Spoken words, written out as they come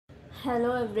Hello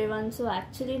everyone. So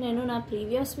actually నేను నా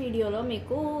previous వీడియోలో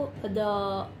మీకు ద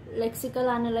లెక్సికల్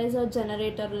అనలైజర్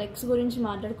జనరేటర్ లెక్స్ గురించి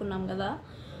మాట్లాడుకున్నాం కదా.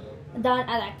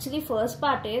 అది యాక్చువల్లీ ఫస్ట్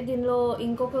పార్టే. దీనిలో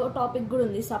ఇంకొక టాపిక్ కూడా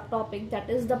ఉంది, sub topic, that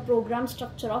is the program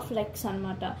structure of లెక్స్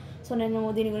అనమాట. సో నేను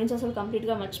దీని గురించి అసలు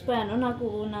కంప్లీట్గా మర్చిపోయాను. నాకు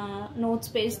నా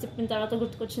నోట్స్ పేజ్ తిప్పిన తర్వాత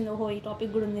గుర్తుకొచ్చింది, ఓహో ఈ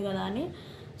టాపిక్ కూడా ఉంది కదా అని.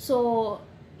 సో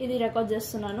ఇది రికార్డ్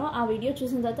చేస్తున్నాను. ఆ వీడియో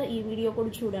చూసిన తర్వాత ఈ వీడియో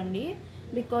కూడా చూడండి.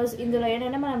 బికాజ్ ఇందులో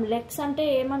ఏంటంటే మనం లెక్స్ అంటే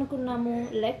ఏమనుకున్నాము,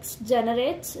 లెక్స్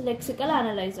జనరేట్స్ లెక్సికల్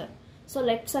అనలైజర్. సో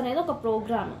లెక్స్ అనేది ఒక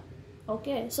ప్రోగ్రామ్.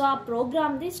 ఓకే, సో ఆ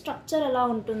ప్రోగ్రామ్ది స్ట్రక్చర్ ఎలా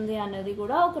ఉంటుంది అనేది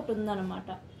కూడా ఒకటి ఉందన్నమాట.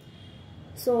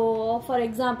 సో ఫర్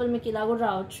ఎగ్జాంపుల్ మీకు ఇలా కూడా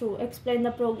రావచ్చు, explain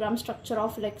the program structure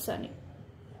of లెక్స్ అని.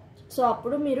 సో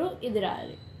అప్పుడు మీరు ఇది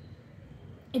రాయాలి.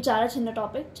 ఇది చాలా చిన్న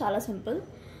టాపిక్, చాలా simple.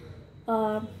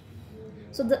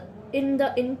 So in the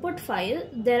input file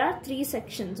there are 3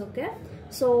 sections. Okay,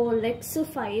 so లెక్స్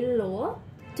ఫైల్లో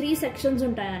 3 sections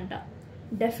ఉంటాయంట.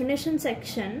 Definition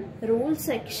section, rule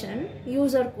section,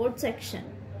 user code section.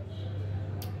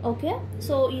 Okay,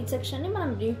 so ఈ సెక్షన్ని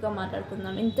మనం బ్రీఫ్గా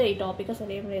మాట్లాడుకుందాం. ఇంతే, ఈ టాపిక్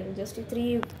అసలు ఏం లేదు, జస్ట్ 3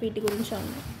 వీటి గురించి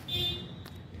ఉంది.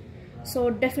 So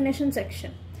definition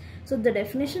section. So the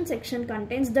definition section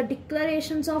contains the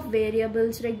declarations of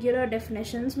variables, regular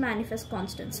definitions, manifest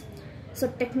constants. So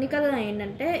టెక్నికల్గా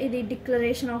ఏంటంటే ఇది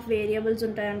డిక్లరేషన్ ఆఫ్ వేరియబుల్స్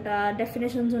ఉంటాయంట,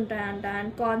 డెఫినేషన్స్ ఉంటాయంట,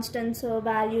 అండ్ కాన్స్టెంట్స్,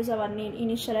 వాల్యూస్ అవన్నీ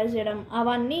ఇనిషియలైజ్ చేయడం,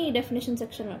 అవన్నీ డెఫినేషన్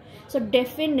సెక్షన్. సో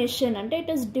డెఫినేషన్ అంటే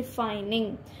it is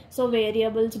defining. So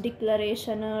variables,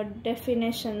 declaration,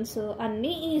 definitions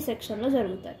అన్నీ ఈ సెక్షన్లో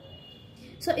జరుగుతాయి.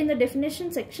 So in the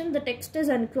definition section the text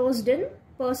is enclosed in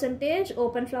percentage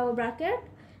open flower bracket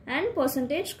and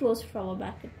percentage close flower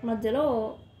bracket. మధ్యలో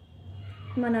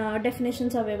మన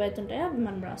definitions అవి ఏవైతే ఉంటాయో అవి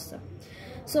మనం రాస్తాం.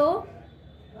 So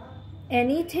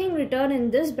anything return in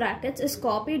this brackets is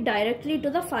copied directly to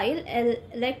the file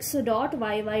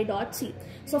lex.yy.c.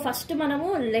 So first మనము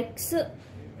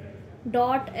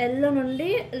lex.l నుండి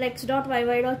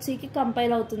lex.yy.cకి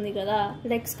కంపైల్ అవుతుంది కదా,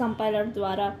 లెక్స్ కంపైలర్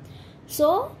ద్వారా. సో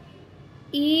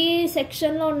ఈ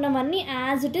సెక్షన్లో ఉన్నవన్నీ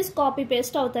as it is copy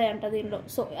paste అవుతాయంట దీనిలో.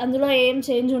 సో అందులో ఏం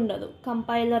చేంజ్ ఉండదు,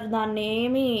 కంపైలర్ దాన్ని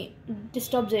ఏమీ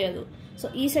డిస్టర్బ్ చేయదు. సో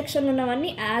ఈ సెక్షన్లో ఉన్నవన్నీ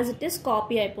యాజ్ ఇట్ ఈస్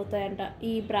కాపీ అయిపోతాయంట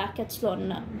ఈ బ్రాకెట్స్లో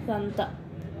ఉన్న అంతా.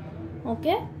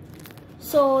 ఓకే,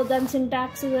 సో దాని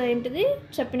సింటాక్స్ ఏంటిది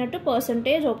చెప్పినట్టు,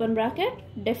 percentage open bracket,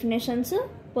 definitions,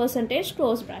 percentage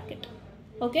close bracket.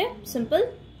 Okay, simple.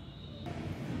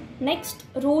 Next,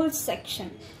 rules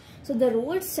section. So the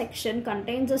rules section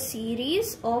contains a series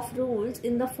of rules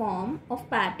in the form of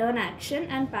pattern action,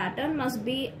 and pattern must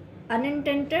be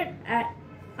unintended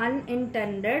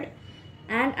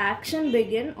and action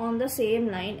begin on the same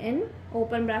line in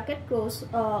open bracket, close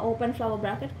open flower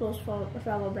bracket, close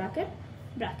flower bracket,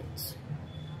 brackets.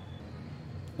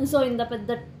 So in the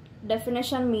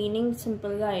definition meaning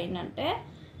simple ga ఏంటంటే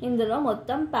ఇందులో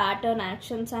మొత్తం pattern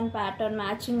actions and pattern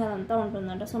matching అదంతా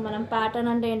ఉంటుందంట. So మనం pattern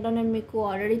అంటే ఏంటో నేను మీకు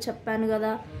ఆల్రెడీ చెప్పాను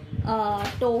కదా,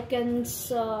 టోకెన్స్,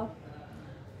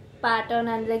 ప్యాటర్న్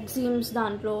అండ్ లెగ్జిమ్స్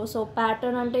దాంట్లో. సో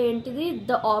ప్యాటర్న్ అంటే ఏంటిది,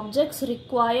 the objects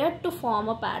required to form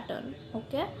a pattern.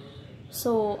 Okay,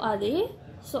 so అది.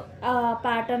 సో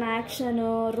ప్యాటర్న్ యాక్షన్,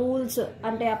 రూల్స్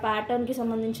అంటే ఆ ప్యాటర్న్కి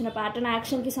సంబంధించిన, ప్యాటర్న్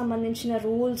యాక్షన్కి సంబంధించిన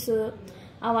రూల్స్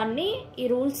అవన్నీ ఈ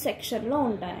రూల్స్ సెక్షన్లో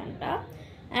ఉంటాయంట.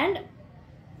 And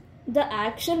the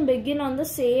action begin on the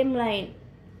same line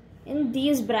in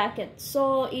these brackets. So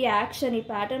ఈ యాక్షన్, ఈ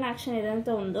ప్యాటర్న్ యాక్షన్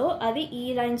ఏదైతే ఉందో అది ఈ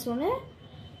లైన్స్లోనే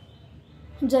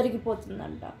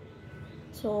జరిగిపోతుందంట.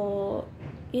 సో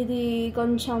ఇది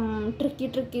కొంచెం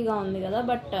ట్రిక్కీగా ఉంది కదా,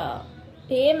 బట్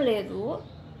ఏం లేదు.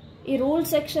 ఈ రూల్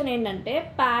సెక్షన్ ఏంటంటే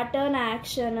ప్యాటర్న్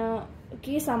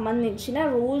యాక్షన్కి సంబంధించిన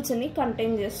రూల్స్ని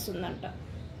కంటైన్ చేస్తుందంట.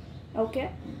 ఓకే,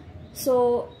 సో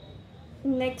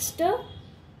నెక్స్ట్,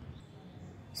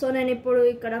 సో నేను ఇప్పుడు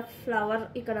ఇక్కడ ఫ్లవర్,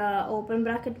 ఇక్కడ ఓపెన్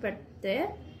బ్రాకెట్ పెడితే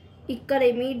ఇక్కడ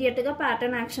ఇమీడియట్గా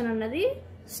ప్యాటర్న్ యాక్షన్ అన్నది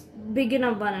బిగిన్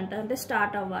అవ్వాలంట, అంటే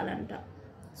స్టార్ట్ అవ్వాలంట.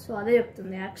 సో అదే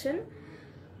చెప్తుంది, action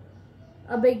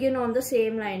begin on the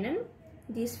same line in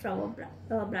these flower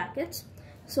brackets.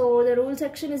 So the rule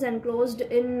section is enclosed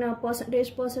in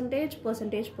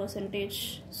percentage.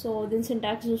 So దీని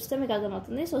సింటాక్స్ చూస్తే మీకు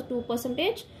అర్థమవుతుంది. సో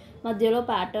 2% మధ్యలో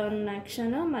ప్యాటర్న్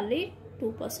యాక్షన్, మళ్ళీ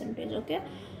 2%. ఓకే,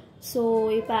 సో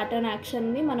ఈ ప్యాటర్న్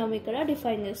యాక్షన్ని మనం ఇక్కడ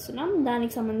డిఫైన్ చేస్తున్నాం,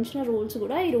 దానికి సంబంధించిన రూల్స్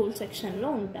కూడా ఈ రూల్ సెక్షన్లో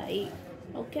ఉంటాయి.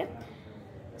 ఓకే,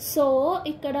 సో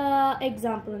ఇక్కడ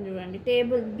ఎగ్జాంపుల్ చూడండి,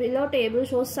 table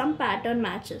shows some pattern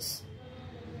matches.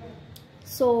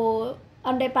 So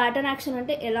అంటే ప్యాటర్న్ యాక్షన్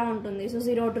అంటే ఎలా ఉంటుంది, so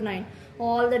 0 to 9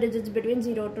 all the digits between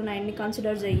 0 to 9ని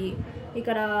consider చెయ్యి.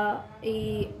 ఇక్కడ ఈ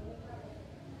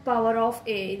పవర్ ఆఫ్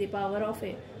ఏ, ఇది power of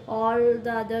A, all the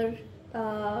other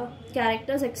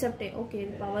characters except A. Okay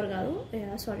ఇది పవర్ కాదు,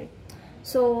 సారీ.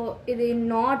 సో ఇది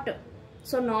నాట్.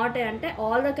 సో నాట్ ఏ అంటే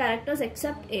all the characters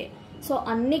except A. So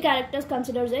అన్ని characters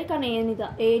consider చేయి కానీ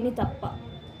ఏని తప్ప.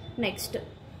 Next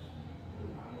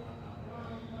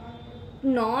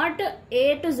not A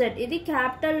to Z, ఇది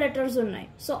క్యాపిటల్ లెటర్స్ ఉన్నాయి.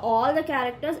 So all the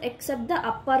characters except the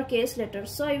upper case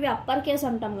letters. So ఇవి అప్పర్ కేస్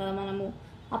అంటాం కదా మనము,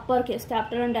 అప్పర్ కేస్.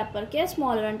 క్యాపిటల్ అంటే అప్పర్ కేస్,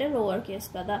 స్మాలర్ అంటే లోవర్ కేస్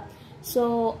కదా. సో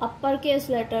అప్పర్ కేస్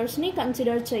లెటర్స్ని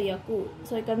కన్సిడర్ చెయ్యకు.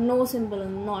 సో ఇక్కడ నో సింబల్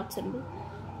ఉంది, not symbol.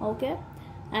 Okay.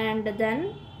 And then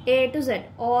A to Z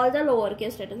all the lower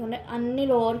case letters, అంటే అన్ని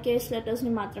లోవర్ కేస్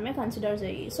లెటర్స్ని మాత్రమే కన్సిడర్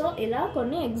చెయ్యి. సో ఇలా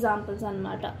కొన్ని ఎగ్జాంపుల్స్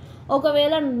అనమాట.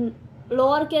 ఒకవేళ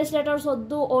లోవర్ కేస్ లెటర్స్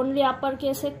వద్దు, ఓన్లీ అప్పర్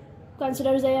కేసే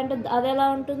కన్సిడర్ చేయంటే అది ఎలా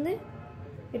ఉంటుంది?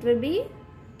 It will be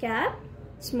cap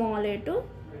small A to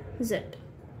Z.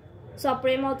 So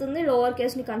అప్పుడు ఏమవుతుంది? లోవర్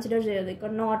కేస్ని కన్సిడర్ చేయదు,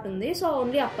 ఇక్కడ నాట్ ఉంది. సో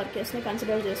ఓన్లీ అప్పర్ కేస్ని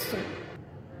కన్సిడర్ చేస్తుంది.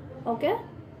 Okay,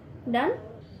 done.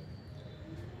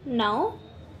 Now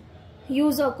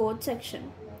user code section.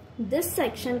 This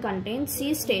section contains C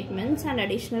statements and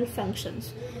additional functions.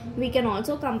 We can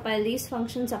also compile these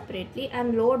functions separately and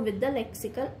load with the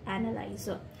lexical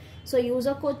analyzer. So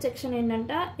user code section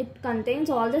ఏంటంటే it contains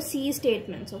all the C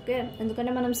statements. Okay,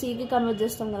 ఎందుకంటే మనం Cకి convert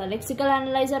చేస్తాం కదా. Lexical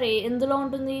analyser ఎందులో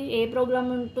ఉంటుంది? ఏ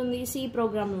programme ఉంటుంది? C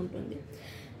ప్రోగ్రామ్లో ఉంటుంది.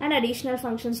 అండ్ అడిషనల్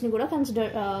ఫంక్షన్స్ని కూడా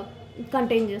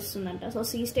కంటైన్ చేస్తుందంట. So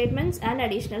C statements and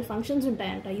additional functions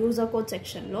ఉంటాయంట యూజర్ కోడ్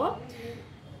సెక్షన్లో.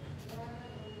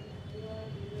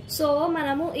 సో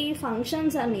మనము ఈ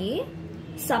ఫంక్షన్స్ అని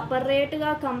సపరేట్గా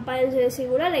కంపైల్ చేసి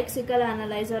కూడా లెక్సికల్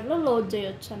అనలైజర్లో లోడ్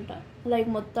చేయొచ్చు అంట. లైక్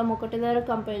మొత్తం ఒకటి దగ్గర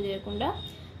కంపైల్ చేయకుండా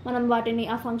మనం వాటిని,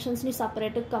 ఆ ఫంక్షన్స్ని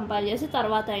సపరేట్గా కంపైల్ చేసి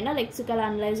తర్వాత అయినా లెక్సికల్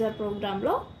అనలైజర్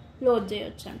ప్రోగ్రామ్లో లోడ్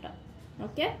చేయొచ్చు అంట.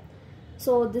 Okay,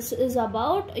 so this is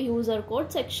about user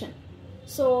code section.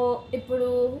 So ఇప్పుడు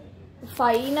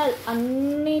ఫైనల్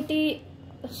అన్నిటి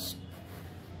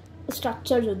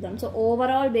స్ట్రక్చర్ చూద్దాం. So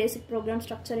overall basic program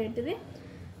structure ఏంటిది?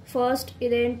 ఫస్ట్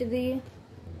ఇదేంటిది?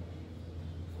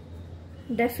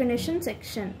 Definition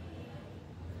section.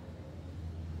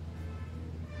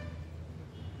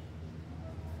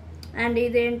 అండ్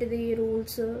ఇదేంటిది?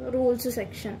 Rules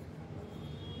section.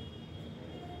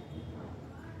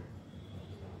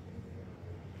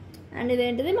 అండ్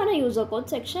ఇదేంటిది? మన యూజర్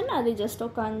కోడ్ సెక్షన్. అది జస్ట్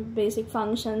ఒక basic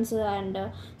functions and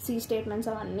C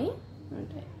statements అవన్నీ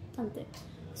ఉంటాయి అంతే.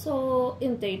 సో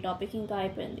ఇంతే, ఈ టాపిక్ ఇంకా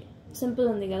అయిపోయింది. సింపుల్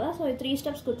ఉంది కదా. సో ఈ 3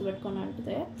 స్టెప్స్ గుర్తుపెట్టుకొని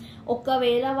అంటే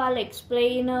ఒకవేళ వాళ్ళు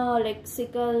explain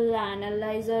lexical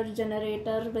analyser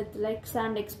generator with లెక్స్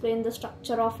and explain the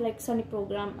structure of లెక్స్ అని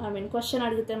ప్రోగ్రామ్ క్వశ్చన్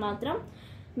అడిగితే మాత్రం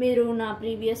మీరు నా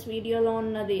ప్రీవియస్ వీడియోలో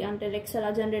ఉన్నది, అంటే లెక్స్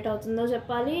ఎలా జనరేట్ అవుతుందో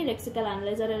చెప్పాలి, లెక్సికల్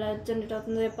అనలైజర్ ఎలా జనరేట్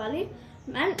అవుతుందో చెప్పాలి,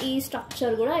 అండ్ ఈ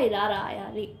స్ట్రక్చర్ కూడా ఇలా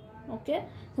రాయాలి. ఓకే,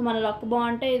 సో మన లక్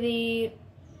బాగుంటే ఇది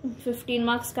 15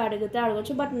 మార్క్స్కి అడిగితే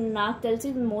అడగచ్చు. బట్ నాకు తెలిసి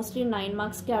మోస్ట్లీ 9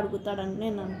 మార్క్స్కి అడుగుతాడని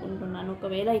నేను అనుకుంటున్నాను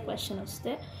ఒకవేళ ఈ క్వశ్చన్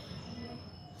వస్తే.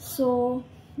 So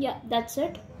yeah, that's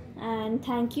it. And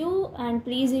thank you. And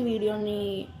please ఈ వీడియోని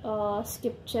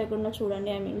స్కిప్ చేయకుండా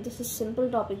చూడండి. దిస్ ఇస్ సింపుల్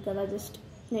టాపిక్ కదా, జస్ట్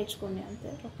నేర్చుకోండి అంతే.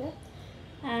 ఓకే,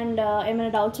 అండ్ ఏమైనా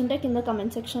డౌట్స్ ఉంటే కింద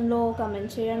కమెంట్ సెక్షన్లో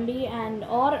కమెంట్ చేయండి. అండ్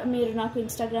ఆర్ మీరు నాకు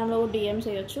ఇన్స్టాగ్రామ్లో డిఎం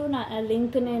చేయొచ్చు. నా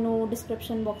లింక్ నేను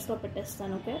డిస్క్రిప్షన్ బాక్స్లో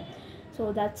పెట్టేస్తాను. Okay,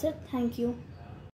 so that's it. Thank you.